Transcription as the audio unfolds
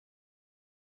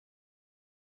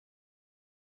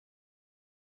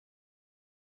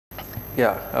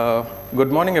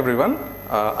Good morning everyone.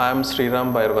 I am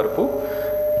Sriram Bhyravarapu.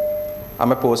 I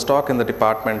am a postdoc in the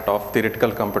Department of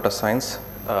Theoretical Computer Science,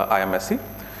 IMSc.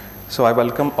 So I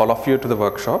welcome all of you to the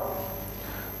workshop.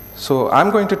 So I am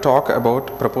going to talk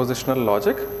about propositional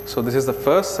logic. So this is the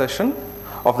first session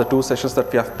of the two sessions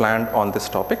that we have planned on this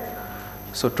topic.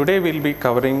 So today we will be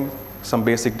covering some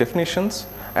basic definitions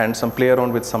and some play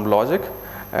around with some logic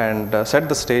and set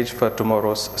the stage for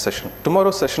tomorrow's session.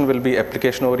 Tomorrow's session will be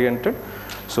application oriented,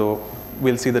 so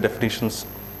we'll see the definitions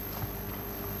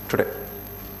today.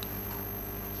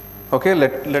 Okay,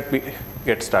 let me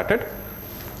get started.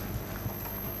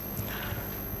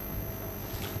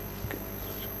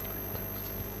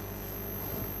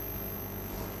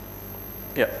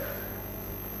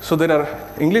 So there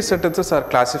are English sentences are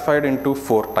classified into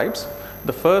 4 types.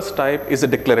 The first type is a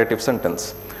declarative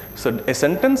sentence. So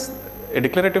a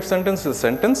declarative sentence is a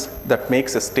sentence that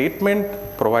makes a statement,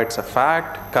 provides a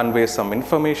fact, conveys some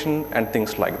information, and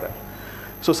things like that.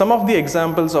 So some of the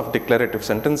examples of declarative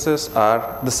sentences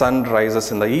are the sun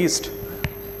rises in the east.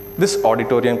 This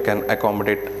auditorium can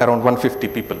accommodate around 150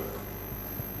 people.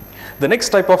 The next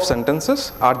type of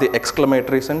sentences are the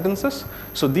exclamatory sentences.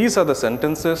 So these are the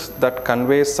sentences that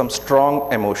convey some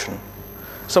strong emotion.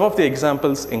 Some of the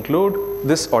examples include,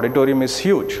 this auditorium is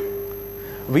huge.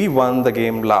 We won the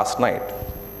game last night.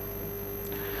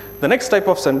 The next type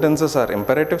of sentences are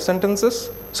imperative sentences.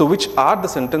 So which are the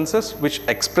sentences which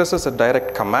expresses a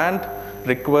direct command,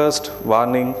 request,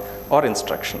 warning, or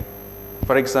instruction.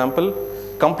 For example,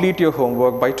 complete your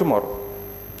homework by tomorrow.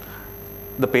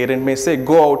 The parent may say,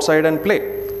 go outside and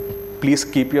play. Please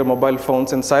keep your mobile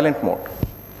phones in silent mode.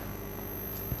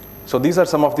 So these are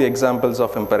some of the examples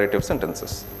of imperative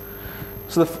sentences.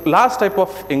 So the last type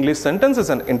of English sentence is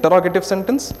an interrogative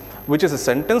sentence, which is a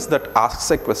sentence that asks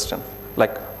a question,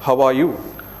 like, how are you?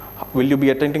 Will you be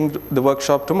attending the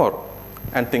workshop tomorrow?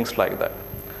 And things like that.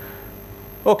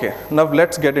 Okay, now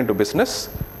let's get into business.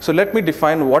 So let me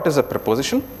define what is a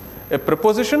proposition. A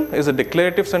proposition is a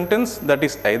declarative sentence that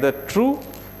is either true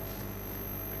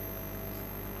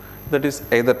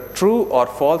or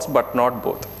false, but not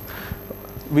both.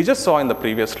 We just saw in the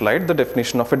previous slide the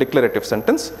definition of a declarative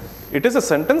sentence. It is a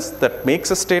sentence that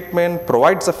makes a statement,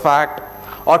 provides a fact,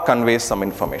 or conveys some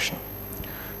information.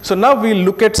 So now we'll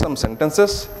look at some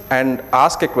sentences and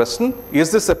ask a question,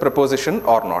 is this a proposition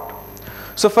or not?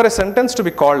 So for a sentence to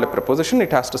be called a proposition,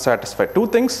 it has to satisfy 2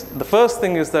 things. The first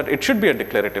thing is that it should be a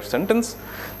declarative sentence.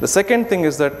 The second thing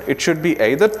is that it should be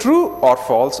either true or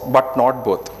false, but not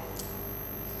both.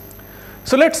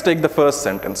 So let's take the first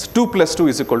sentence, 2 plus 2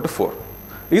 is equal to 4.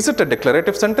 Is it a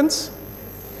declarative sentence?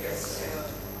 Yes.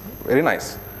 Very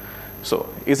nice. So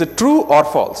is it true or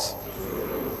false?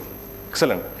 True.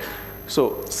 Excellent.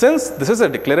 So since this is a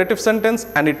declarative sentence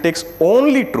and it takes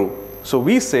only true, so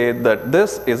we say that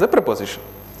this is a proposition.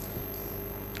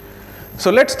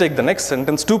 So let's take the next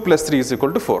sentence, 2 plus 3 is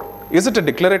equal to 4. Is it a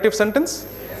declarative sentence?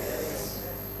 Yes.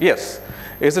 Yes.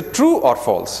 Is it true or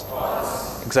false?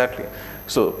 False. Exactly.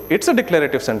 So it's a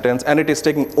declarative sentence and it is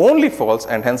taking only false,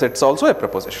 and hence it's also a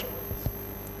proposition.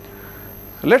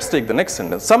 Let's take the next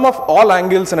sentence. Sum of all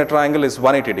angles in a triangle is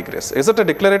 180 degrees. Is it a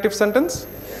declarative sentence?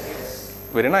 Yes.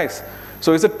 Very nice.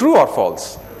 So is it true or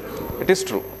false? True. It is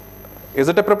true. Is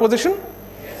it a proposition?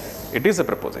 Yes. It is a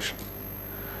proposition.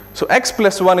 So x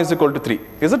plus 1 is equal to 3.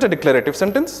 Is it a declarative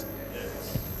sentence?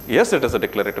 Yes. Yes, it is a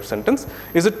declarative sentence.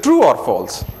 Is it true or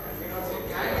false?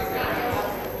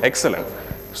 Excellent.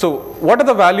 So what are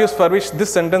the values for which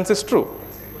this sentence is true?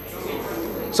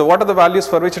 So what are the values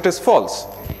for which it is false?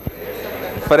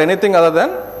 For anything other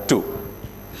than 2.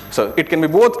 So it can be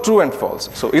both true and false.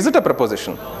 So is it a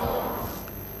proposition?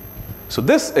 So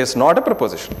this is not a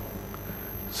proposition.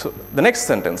 So the next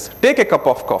sentence, take a cup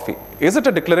of coffee. Is it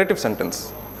a declarative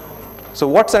sentence? So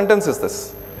what sentence is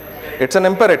this? It's an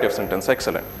imperative sentence.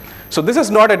 Excellent. So this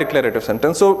is not a declarative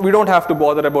sentence, so we don't have to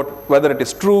bother about whether it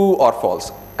is true or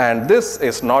false. And this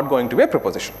is not going to be a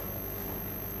proposition.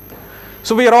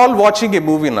 So we are all watching a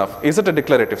movie now. Is it a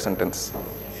declarative sentence?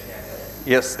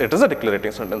 Yes, it is a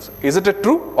declarative sentence. Is it a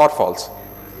true or false?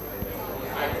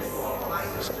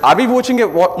 So are we watching a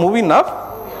movie now?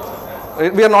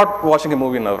 We are not watching a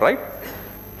movie now, right?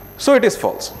 So it is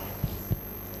false.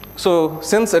 So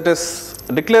since it is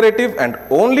declarative and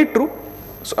only true,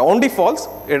 so only false,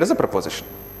 it is a proposition.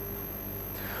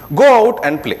 Go out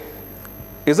and play.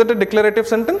 Is it a declarative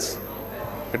sentence?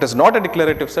 It is not a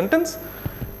declarative sentence,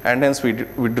 and hence we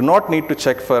do not need to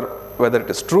check for whether it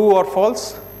is true or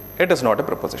false. It is not a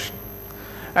proposition.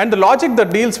 And the logic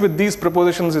that deals with these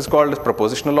propositions is called as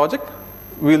propositional logic.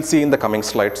 We will see in the coming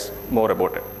slides more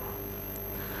about it.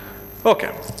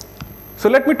 Okay. So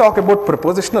let me talk about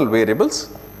propositional variables.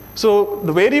 So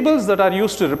the variables that are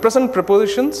used to represent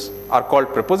propositions are called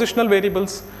propositional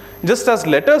variables, just as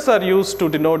letters are used to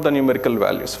denote the numerical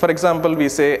values. For example, we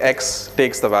say x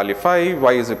takes the value 5,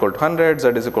 y is equal to 100, z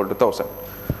is equal to 1000.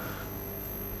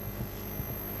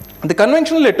 The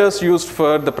conventional letters used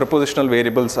for the propositional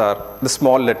variables are the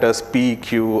small letters p,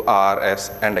 q, r,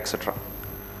 s, and etc.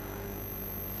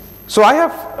 So I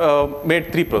have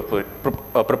made three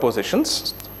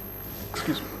propositions.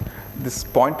 Excuse me. This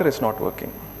pointer is not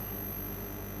working.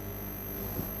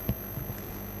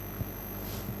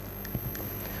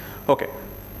 Okay.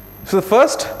 So the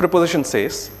first proposition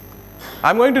says,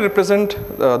 I'm going to represent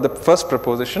the first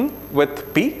proposition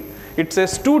with P. It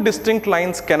says two distinct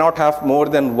lines cannot have more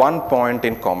than one point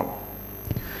in common.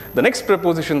 The next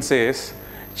proposition says,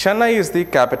 Chennai is the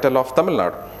capital of Tamil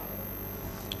Nadu.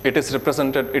 It is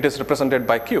represented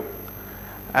by Q.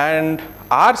 And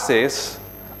R says,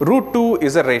 root 2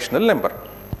 is a rational number.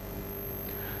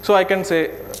 So I can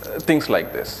say things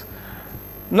like this.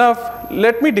 Now,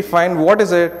 let me define what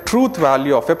is a truth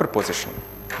value of a proposition.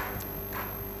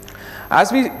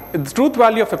 The truth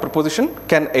value of a proposition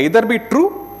can either be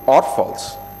true or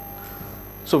false.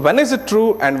 So when is it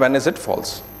true and when is it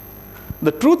false?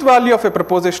 The truth value of a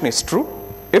proposition is true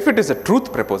if it is a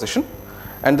truth proposition,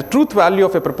 and the truth value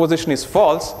of a proposition is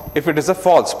false if it is a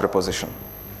false proposition.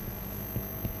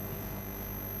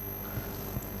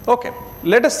 Okay,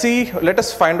 let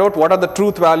us find out what are the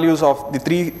truth values of the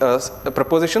three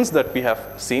propositions that we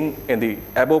have seen in the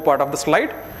above part of the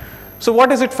slide. So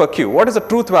what is it for Q? What is the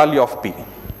truth value of P?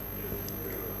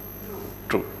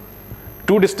 True.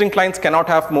 Two distinct lines cannot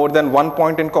have more than one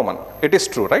point in common. It is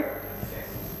true, right?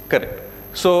 Correct.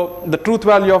 So the truth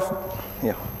value of,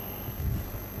 yeah,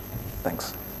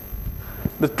 thanks.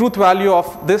 The truth value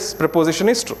of this proposition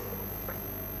is true.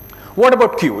 What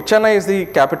about Q? Chennai is the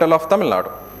capital of Tamil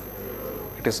Nadu.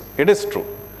 It is true.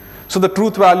 So the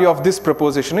truth value of this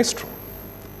proposition is true.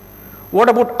 What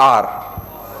about R?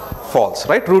 False,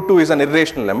 right? Root 2 is an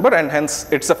irrational number and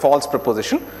hence it's a false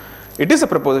proposition. It is a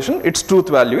proposition, its truth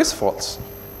value is false.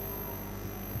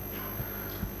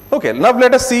 Okay, now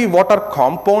let us see what are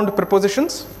compound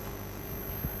propositions.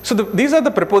 So these are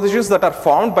the propositions that are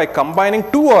formed by combining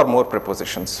two or more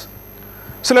propositions.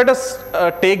 So let us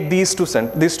take these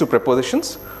two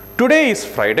propositions. Today is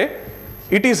Friday.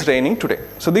 It is raining today.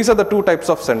 So these are the two types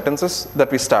of sentences that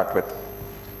we start with.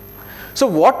 So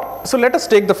let us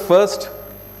take the first.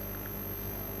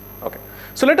 Okay.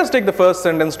 So let us take the first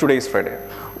sentence, today is Friday.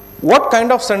 What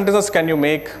kind of sentences can you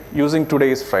make using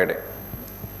today is Friday?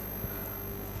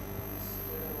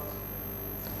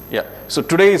 Yeah. So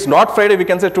today is not Friday. We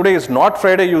can say today is not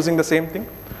Friday using the same thing.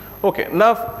 Okay.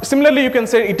 Now, similarly, you can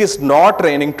say it is not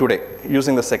raining today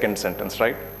using the second sentence,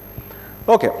 right?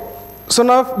 Okay. So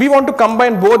now we want to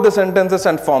combine both the sentences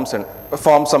and form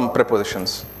some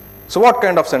prepositions. So what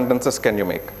kind of sentences can you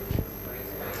make?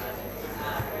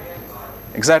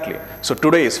 Exactly. So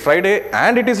today is Friday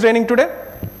and it is raining today.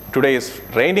 Today is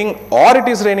raining or it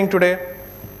is raining today.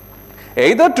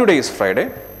 Either today is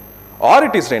Friday or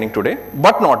it is raining today,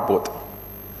 but not both.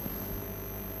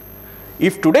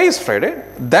 If today is Friday,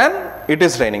 then it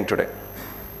is raining today.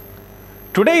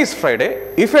 Today is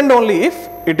Friday if and only if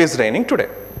it is raining today.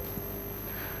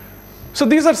 So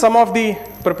these are some of the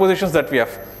prepositions that we have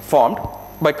formed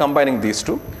by combining these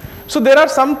two. So there are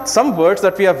some words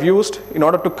that we have used in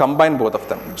order to combine both of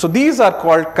them. So these are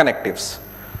called connectives.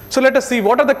 So let us see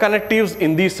what are the connectives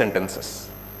in these sentences.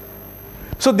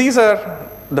 So these are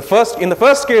in the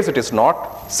first case it is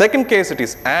not, second case it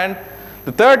is and,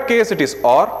 the third case it is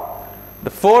or, the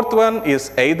fourth one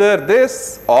is either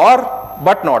this or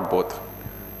but not both.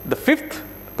 The fifth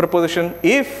preposition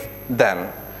if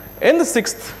then. In the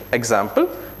sixth example,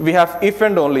 we have if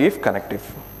and only if connective.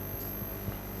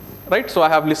 Right? So I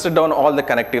have listed down all the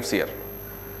connectives here.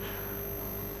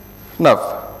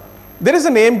 Now, there is a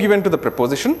name given to the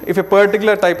preposition if a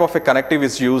particular type of a connective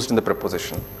is used in the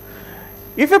preposition.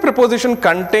 If a preposition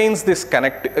contains this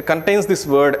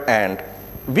word and,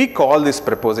 we call this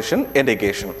preposition a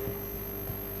negation.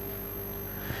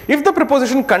 If the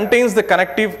preposition contains the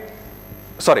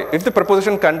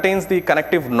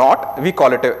connective not, we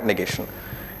call it a negation.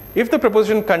 If the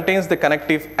preposition contains the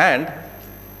connective and,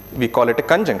 we call it a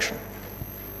conjunction.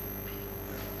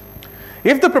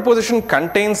 If the preposition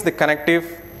contains the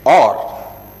connective or,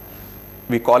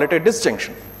 we call it a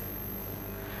disjunction.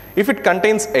 If it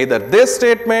contains either this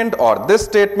statement or this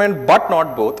statement but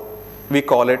not both, we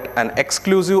call it an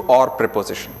exclusive or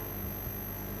preposition.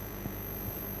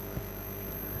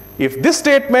 If this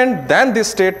statement, then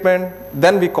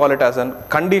we call it as a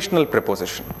conditional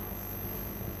preposition.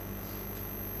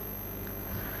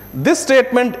 This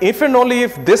statement, if and only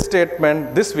if this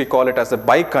statement, this we call it as a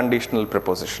biconditional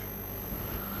proposition.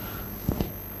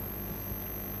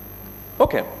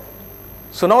 Okay.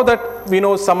 So now that we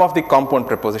know some of the compound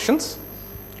prepositions,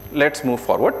 let's move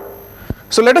forward.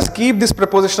 So let us keep this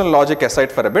propositional logic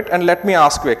aside for a bit and let me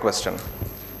ask you a question.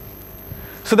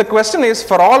 So the question is,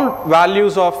 for all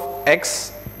values of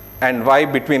x and y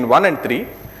between 1 and 3,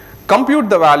 compute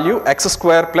the value x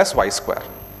square plus y square.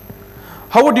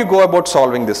 How would you go about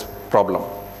solving this problem?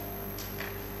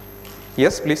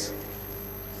 Yes, please. So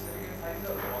we can find the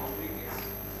boundary case.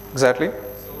 Exactly.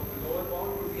 So the lower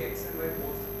bound would be x and y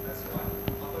both as 1.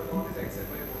 Upper bound is x and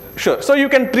y both as Sure. So you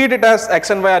can treat it as x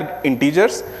and y are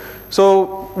integers.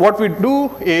 So what we do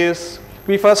is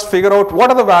we first figure out what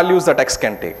are the values that x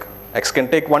can take. X can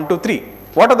take 1 to 3.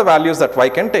 What are the values that y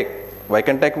can take? Y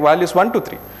can take values 1 to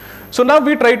 3. So now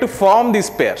we try to form these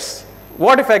pairs.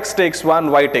 What if x takes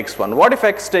 1, y takes 1? What if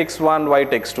x takes 1, y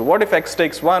takes 2? What if x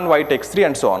takes 1, y takes 3,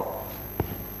 and so on?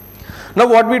 Now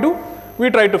what we do? We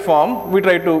try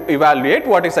to evaluate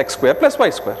what is x square plus y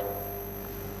square.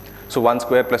 So 1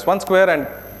 square plus 1 square and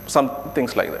some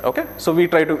things like that, okay? So we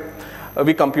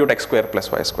compute x square plus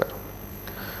y square.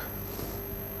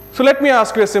 So let me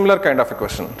ask you a similar kind of a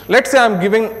question. Let's say I'm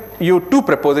giving you two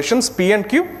prepositions, p and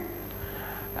q,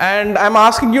 and I'm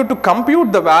asking you to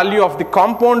compute the value of the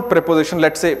compound preposition,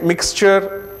 let's say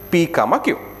mixture p comma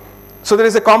q. So there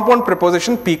is a compound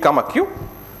preposition p comma q,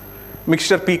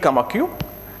 mixture p comma q,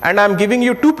 and I'm giving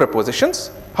you two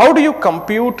prepositions. How do you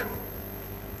compute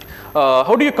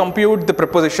the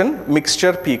preposition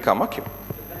mixture p comma q?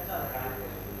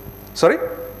 Sorry?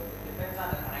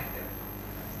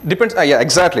 Depends, yeah,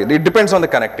 exactly. It depends on the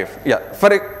connective. Yeah,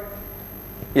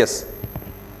 yes. So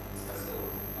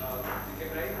we can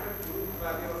write the true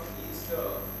value of each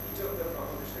of the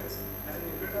propositions, and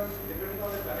depending on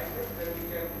the connective, then we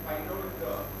can find out if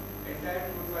the entire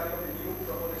true value of the new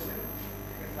proposition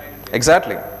we can find.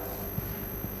 Exactly.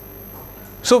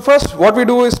 So first what we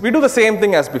do is we do the same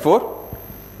thing as before.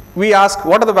 We ask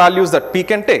what are the values that p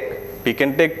can take. P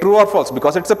can take true or false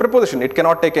because it's a preposition. It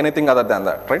cannot take anything other than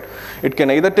that, right? It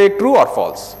can either take true or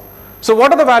false. So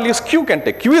what are the values q can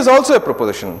take? Q is also a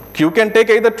proposition. Q can take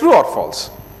either true or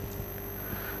false.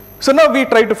 So now we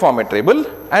try to form a table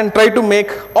and try to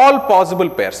make all possible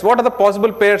pairs. What are the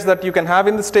possible pairs that you can have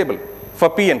in this table for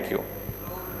p and q?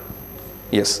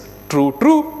 Yes, true,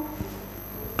 true,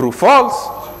 true, false,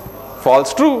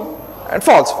 false, true, and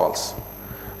false, false.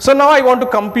 So now I want to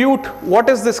compute what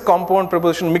is this compound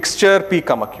preposition mixture p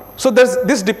comma q. So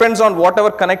this depends on whatever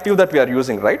connective that we are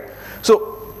using, right?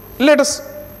 So let us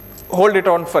hold it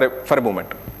on for a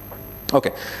moment.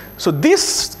 Okay. So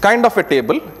this kind of a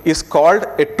table is called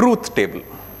a truth table.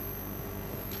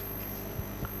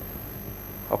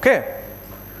 Okay.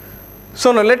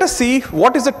 So now let us see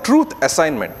what is a truth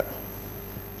assignment.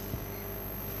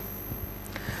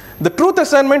 The truth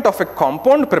assignment of a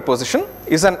compound preposition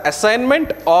is an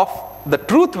assignment of the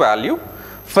truth value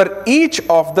for each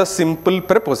of the simple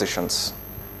prepositions.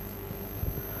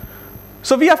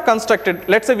 So we have constructed,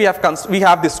 let's say we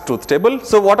have this truth table.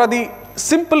 So what are the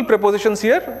simple prepositions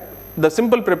here? The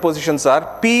simple prepositions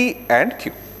are p and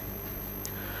q.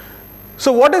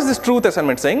 So what is this truth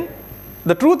assignment saying?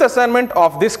 The truth assignment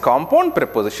of this compound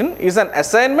preposition is an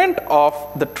assignment of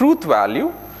the truth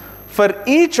value for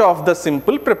each of the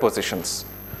simple prepositions.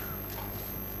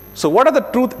 So what are the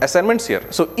truth assignments here?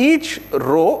 So each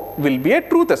row will be a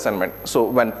truth assignment. So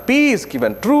when p is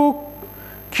given true,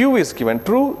 q is given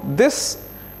true, this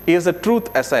is a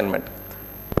truth assignment.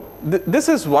 This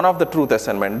is one of the truth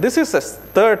assignment. This is a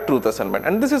third truth assignment,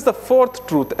 and this is the fourth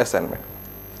truth assignment.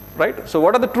 Right? So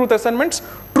what are the truth assignments?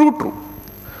 True, true.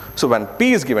 So when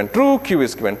p is given true, q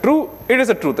is given true, it is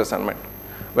a truth assignment.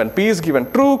 When p is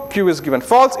given true, q is given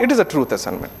false, it is a truth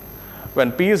assignment.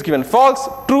 When p is given false,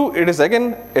 true, it is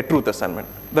again a truth assignment.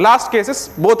 The last case is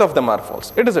both of them are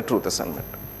false. It is a truth assignment.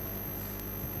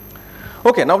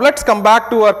 Okay, now let's come back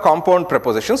to our compound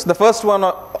prepositions. The first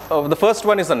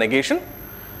one is a negation.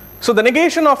 So the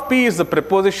negation of p is the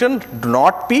preposition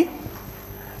not p,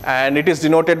 and it is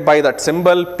denoted by that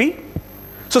symbol p.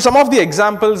 So some of the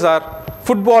examples are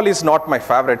football is not my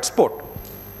favorite sport.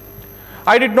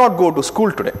 I did not go to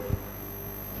school today.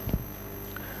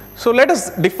 So let us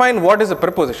define what is a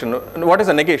preposition, what is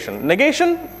a negation.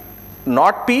 Negation,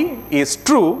 not p, is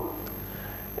true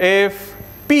if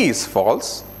p is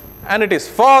false, and it is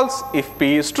false if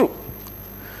p is true.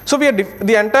 So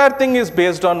the entire thing is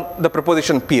based on the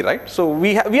preposition p, right? So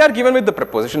we are given with the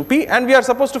preposition p, and we are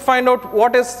supposed to find out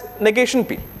what is negation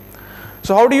p.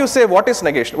 So how do you say what is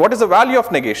negation? What is the value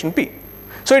of negation p?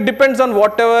 So it depends on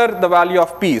whatever the value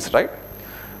of p is, right?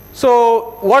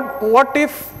 So what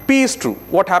if P is true?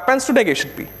 What happens to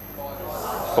negation P?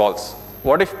 False.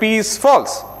 What if P is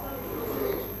false?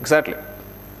 Exactly.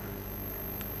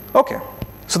 Okay.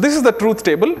 So this is the truth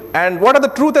table. And what are the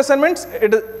truth assignments?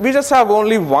 We just have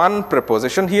only one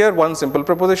proposition here, one simple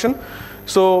proposition.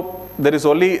 So there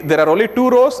are only 2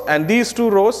 rows, and these 2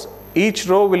 rows, each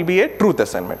row will be a truth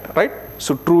assignment, right?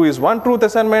 So true is one truth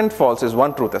assignment, false is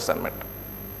one truth assignment.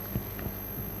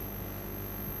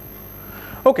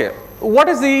 Okay, what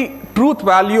is the truth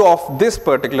value of this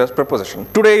particular proposition?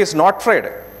 Today is not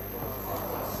Friday.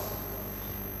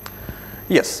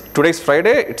 Yes, today is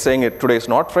Friday, it's saying today is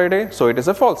not Friday, so it is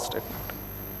a false statement.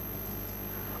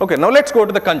 Okay, now let's go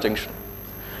to the conjunction.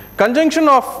 Conjunction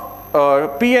of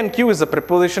P and Q is a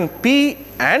preposition P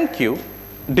and Q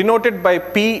denoted by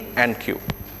P and Q.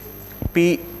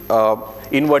 P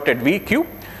inverted V, Q.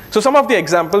 So some of the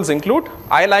examples include,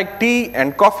 I like tea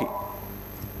and coffee.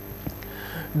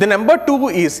 The number 2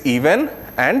 is even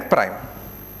and prime.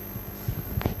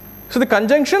 So the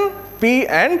conjunction P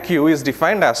and Q is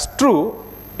defined as true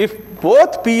if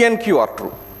both P and Q are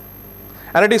true,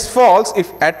 and it is false if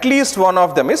at least one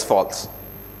of them is false.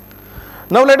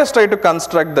 Now let us try to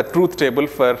construct the truth table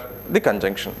for the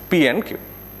conjunction P and Q.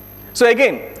 So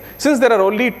again, since there are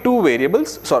only two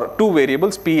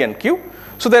variables P and Q,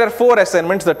 so there are 4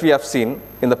 assignments that we have seen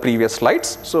in the previous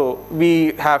slides. So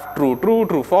we have true, true,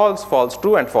 true, false, false,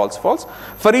 true, and false, false.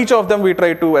 For each of them we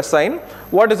try to assign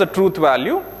what is the truth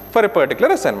value for a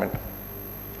particular assignment.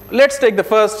 Let's take the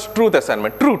first truth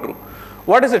assignment, true, true.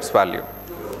 What is its value?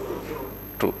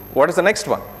 True. What is the next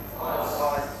one?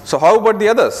 False. So how about the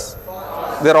others?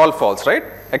 False. They're all false, right?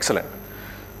 Excellent.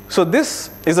 So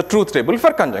this is a truth table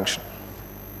for conjunction.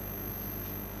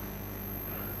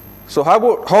 So how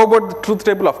about the truth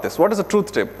table of this? What is the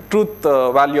truth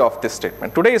value of this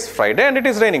statement? Today is Friday and it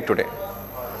is raining today.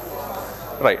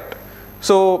 Right.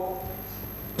 So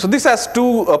this has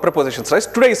 2 propositions, right?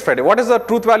 Today is Friday. What is the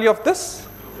truth value of this?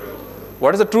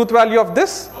 What is the truth value of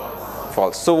this?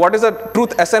 False. So what is the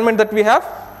truth assignment that we have?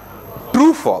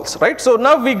 True, false, right? So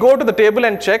now we go to the table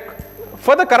and check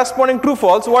for the corresponding true,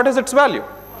 false, what is its value?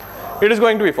 It is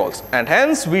going to be false. And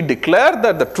hence we declare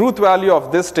that the truth value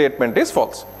of this statement is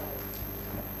false.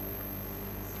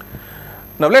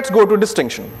 Now let's go to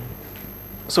distinction.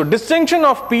 So distinction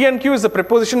of P and Q is the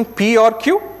preposition P or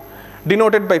Q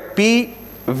denoted by P,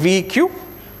 V, Q.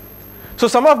 So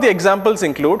some of the examples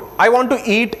include, I want to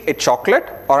eat a chocolate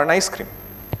or an ice cream.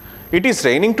 It is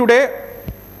raining today,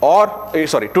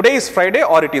 today is Friday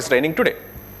or it is raining today.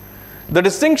 The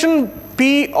distinction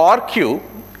P or Q,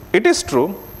 it is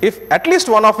true if at least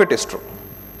one of it is true,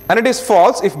 and it is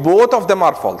false if both of them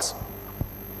are false.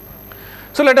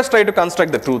 So let us try to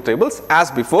construct the truth tables.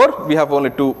 As before, we have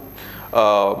only 2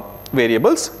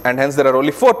 variables, and hence there are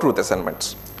only 4 truth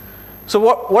assignments. So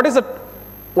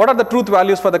what are the truth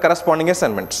values for the corresponding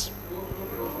assignments?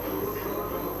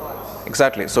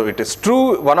 Exactly. So it is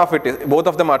true, both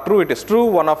of them are true, it is true,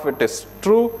 one of it is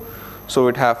true, so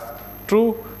it have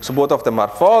true, so both of them are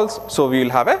false, so we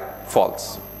will have a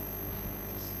false.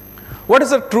 What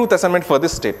is the truth assignment for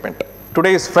this statement?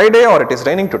 Today is Friday or it is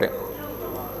raining today?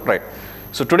 Right.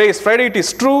 So today is Friday, it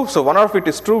is true, so one of it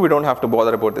is true, we don't have to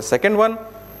bother about the second one.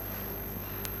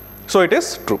 So it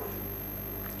is true.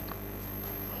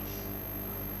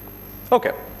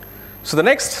 Okay. So the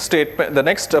next statement, the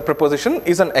next proposition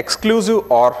is an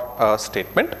exclusive OR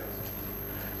statement.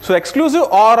 So exclusive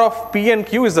OR of P and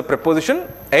Q is the preposition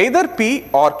either P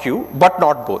or Q but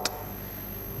not both.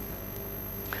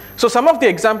 So some of the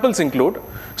examples include,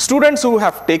 students who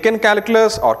have taken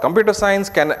calculus or computer science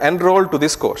can enroll to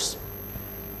this course.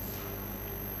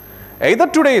 Either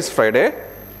today is Friday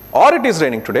or it is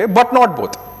raining today, but not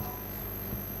both.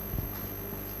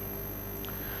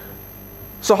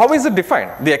 So how is it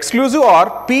defined? The exclusive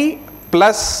OR P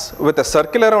plus with a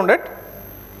circle around it,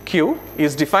 Q,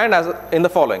 is defined as the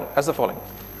following.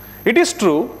 It is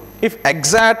true if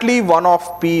exactly one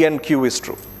of P and Q is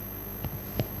true,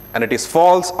 and it is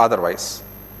false otherwise.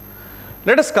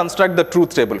 Let us construct the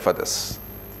truth table for this.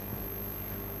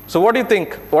 So what do you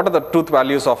think? What are the truth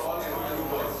values of?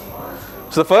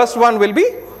 So the first one will be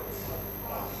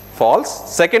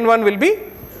false, second one will be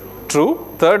true,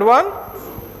 third one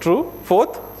true,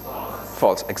 fourth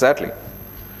false. Exactly.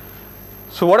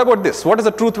 So what about this? What is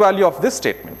the truth value of this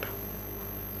statement?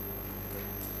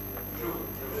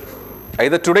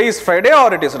 Either today is Friday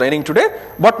or it is raining today,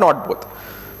 but not both.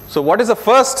 So what is the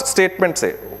first statement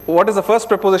say? What is the first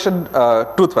proposition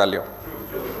truth value?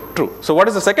 True. So what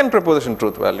is the second proposition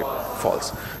truth value?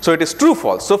 False. So it is true,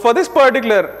 false. So for this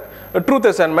particular truth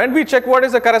assignment, we check what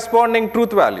is the corresponding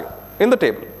truth value in the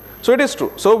table. So it is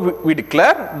true. So we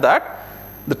declare that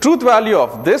the truth value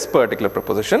of this particular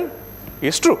proposition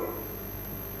is true.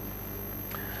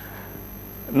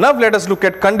 Now let us look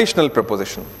at conditional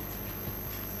proposition.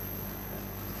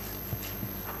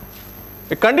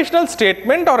 A conditional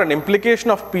statement or an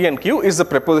implication of P and Q is the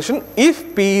proposition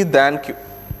if P then Q.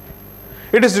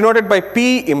 It is denoted by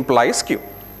P implies Q.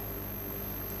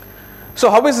 So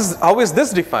how is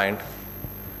this defined?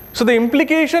 So the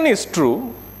implication is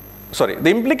true, the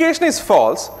implication is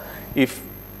false if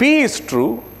P is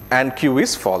true and Q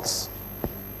is false.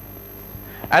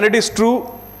 And it is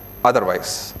true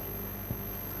otherwise.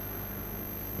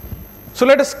 So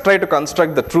let us try to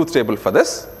construct the truth table for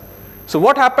this. So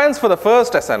what happens for the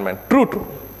first assignment? True, true.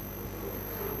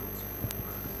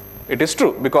 It is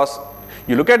true because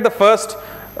you look at the first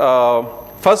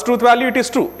truth value, it is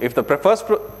true. If the first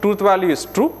truth value is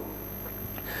true,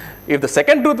 if the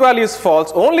second truth value is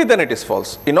false, only then it is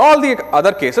false. In all the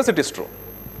other cases, it is true.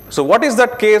 So what is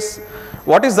that case?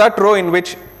 What is that row in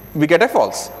which we get a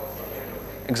false?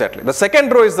 Exactly. The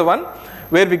second row is the one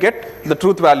where we get the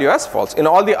truth value as false. In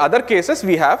all the other cases,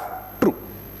 we have true.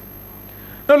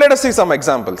 Now let us see some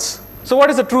examples. So what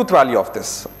is the truth value of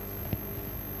this?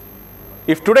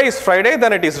 If today is Friday,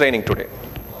 then it is raining today.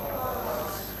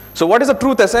 So what is the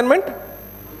truth assignment?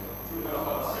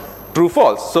 True,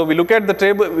 false. So we look at the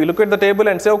table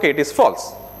and say, okay, it is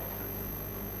false.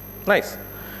 Nice.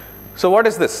 So what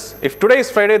is this? If today is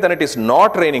Friday, then it is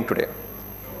not raining today.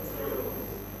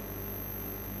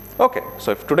 Okay,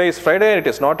 so if today is Friday and it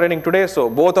is not raining today, so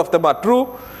both of them are true.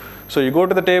 So you go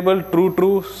to the table, true,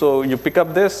 true. So you pick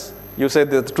up this, you say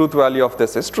the truth value of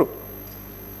this is true.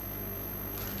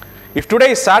 If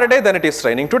today is Saturday, then it is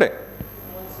raining today.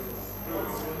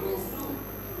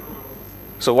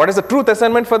 So what is the truth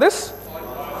assignment for this?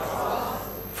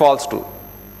 False, true.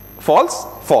 False,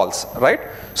 false, right?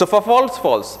 So for false,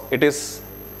 false, it is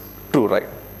true, right?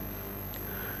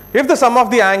 If the sum of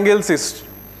the angles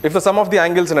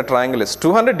in a triangle is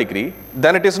 200 degrees,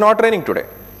 then it is not raining today.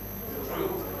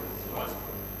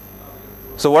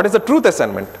 So what is the truth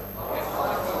assignment?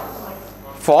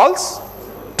 False,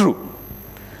 true.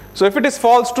 So if it is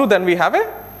false, true, then we have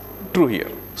a true here.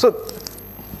 So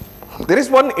there is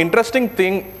one interesting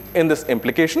thing in this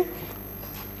implication.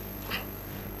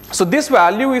 So this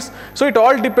value is, so it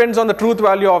all depends on the truth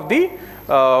value of the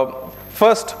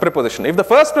first proposition. If the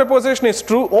first proposition is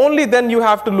true, only then you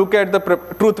have to look at the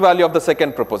truth value of the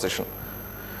second proposition.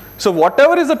 So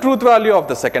whatever is the truth value of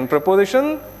the second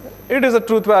proposition, it is the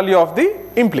truth value of the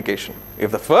implication.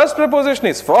 If the first proposition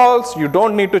is false, you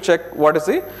don't need to check what is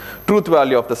the truth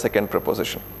value of the second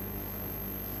proposition.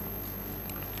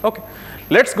 Okay,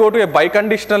 let's go to a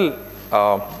biconditional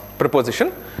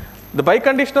proposition. The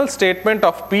biconditional statement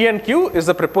of P and Q is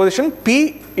the proposition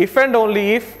P if and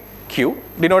only if Q,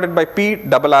 denoted by P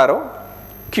double arrow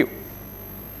Q.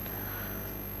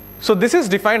 So this is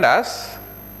defined as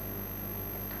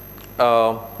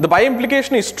the by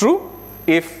implication is true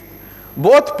if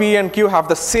both P and Q have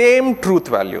the same truth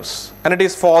values and it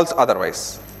is false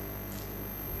otherwise.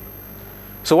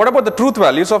 So what about the truth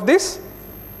values of this?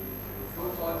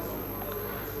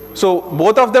 So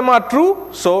both of them are true,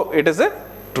 so it is a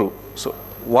true. So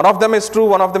one of them is true,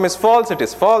 one of them is false, it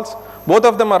is false. Both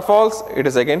of them are false, it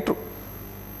is again true.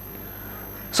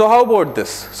 So how about this?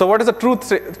 So what is the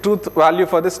truth value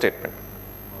for this statement?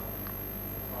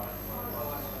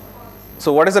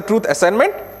 So what is the truth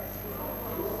assignment?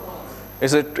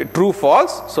 Is it true,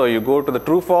 false? So you go to the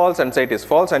true, false and say it is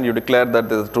false and you declare that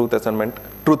the truth assignment,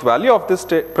 truth value of this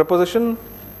proposition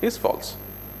is false.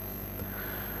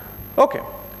 Okay.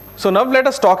 So now let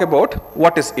us talk about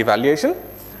what is evaluation.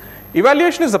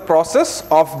 Evaluation is the process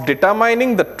of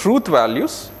determining the truth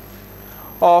values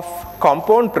of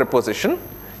compound proposition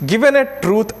given a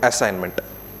truth assignment.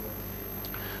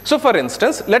 So for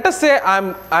instance, let us say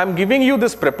I'm giving you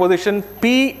this proposition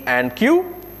P and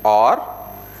Q, or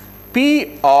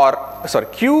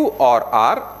Q or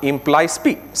R implies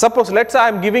P. Suppose let's say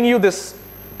I'm giving you this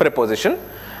proposition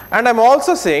and I'm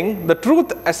also saying the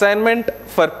truth assignment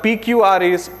for PQR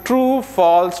is true,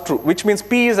 false, true, which means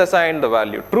P is assigned the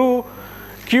value true,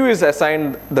 Q is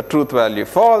assigned the truth value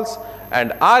false,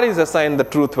 and R is assigned the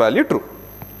truth value true.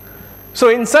 So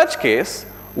in such case,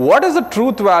 what is the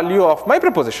truth value of my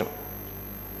proposition?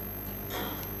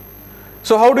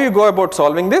 So how do you go about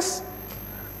solving this?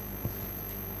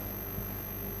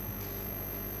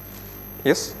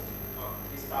 Yes?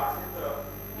 We start with the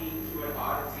P, Q, and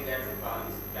R and see their truth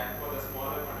values. Then for the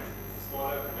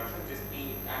smaller condition, just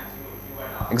P and Q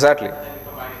and R. Exactly. And then we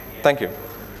combine it here. Thank you.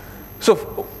 So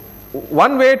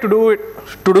one way to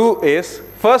do is,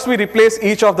 First, we replace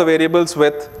each of the variables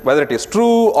with whether it is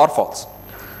true or false.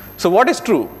 So what is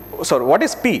true? Sorry, what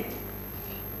is P?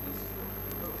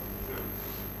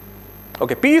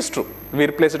 Okay, P is true. We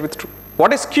replace it with true.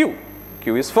 What is Q?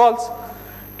 Q is false.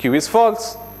 Q is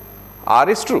false. R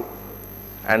is true.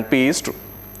 And P is true.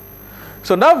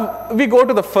 So now we go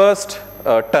to the first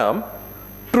term,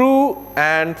 true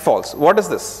and false. What is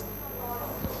this?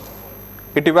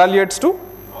 It evaluates to?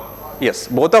 Yes,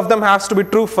 both of them has to be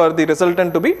true for the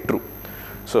resultant to be true.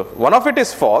 So one of it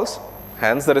is false,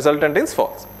 hence the resultant is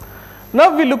false.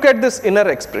 Now we look at this inner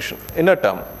expression, inner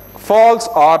term, false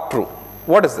or true.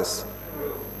 What is this?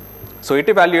 So it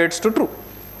evaluates to true.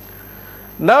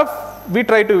 Now we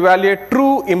try to evaluate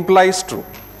true implies true.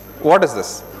 What is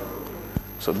this?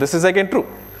 So this is again true.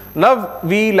 Now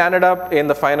we landed up in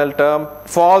the final term,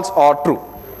 false or true.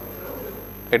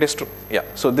 It is true. Yeah.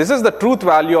 So this is the truth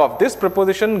value of this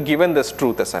proposition given this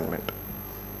truth assignment.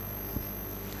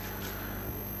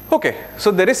 Okay.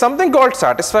 So there is something called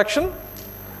satisfaction.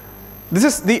 This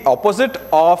is the opposite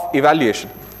of evaluation.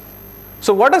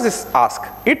 So what does this ask?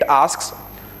 It asks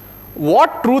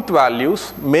what truth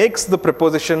values makes the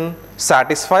proposition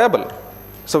satisfiable.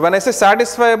 So when I say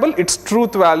satisfiable, its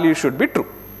truth value should be true.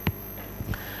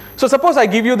 So suppose I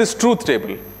give you this truth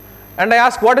table and I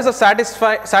ask what is the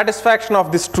satisfaction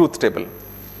of this truth table.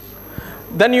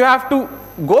 Then you have to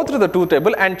go through the truth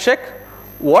table and check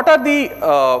what are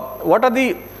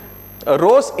the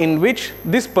rows in which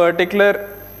this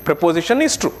particular proposition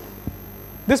is true.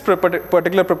 This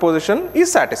particular proposition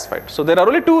is satisfied. So there are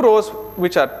only two rows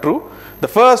which are true, the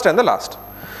first and the last.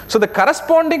 So the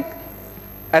corresponding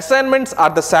assignments are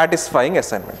the satisfying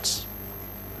assignments.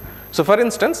 So for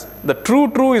instance, the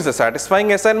true is a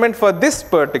satisfying assignment for this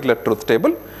particular truth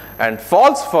table, and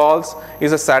false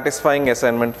is a satisfying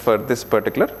assignment for this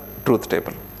particular truth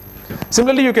table.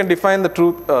 Similarly, you can define the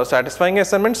truth satisfying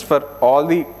assignments for all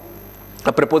the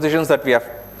propositions that we have,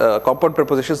 compound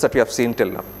propositions that we have seen till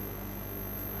now.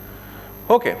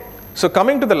 Okay, so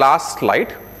coming to the last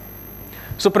slide.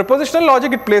 So propositional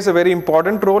logic, it plays a very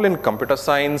important role in computer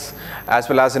science as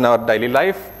well as in our daily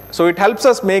life. So it helps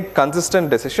us make consistent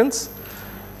decisions,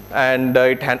 and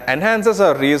it enhances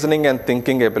our reasoning and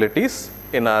thinking abilities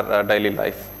in our daily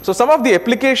life. So some of the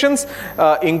applications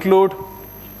include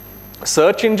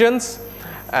search engines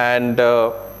and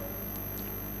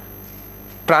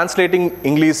translating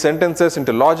English sentences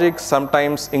into logic.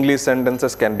 Sometimes English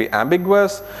sentences can be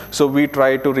ambiguous, so we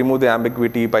try to remove the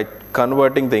ambiguity by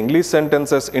converting the English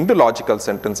sentences into logical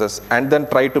sentences and then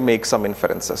try to make some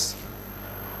inferences.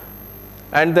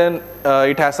 And then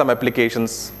it has some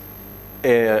applications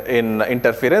in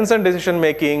interference and decision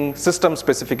making, system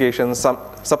specifications.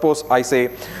 Suppose I say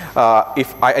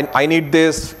if I need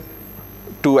this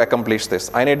to accomplish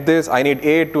this, I need this, I need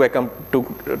A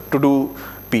to do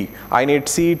P, I need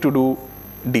C to do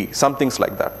D, some things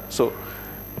like that. So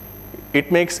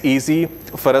it makes easy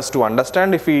for us to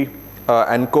understand if we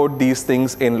encode these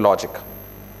things in logic.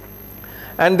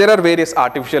 And there are various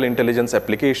artificial intelligence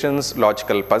applications,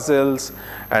 logical puzzles,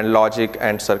 and logic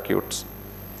and circuits.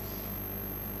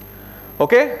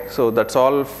 Okay, so that's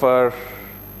all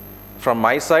from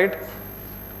my side.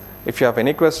 If you have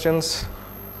any questions,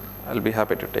 I'll be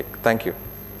happy to take. Thank you.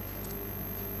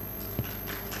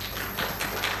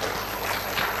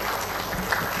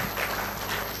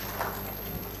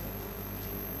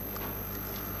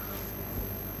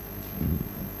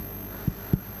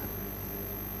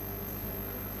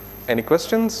 Any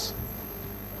questions?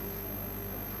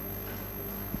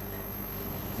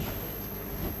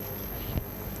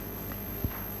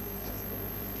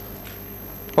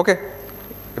 Okay,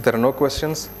 if there are no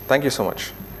questions, thank you so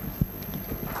much.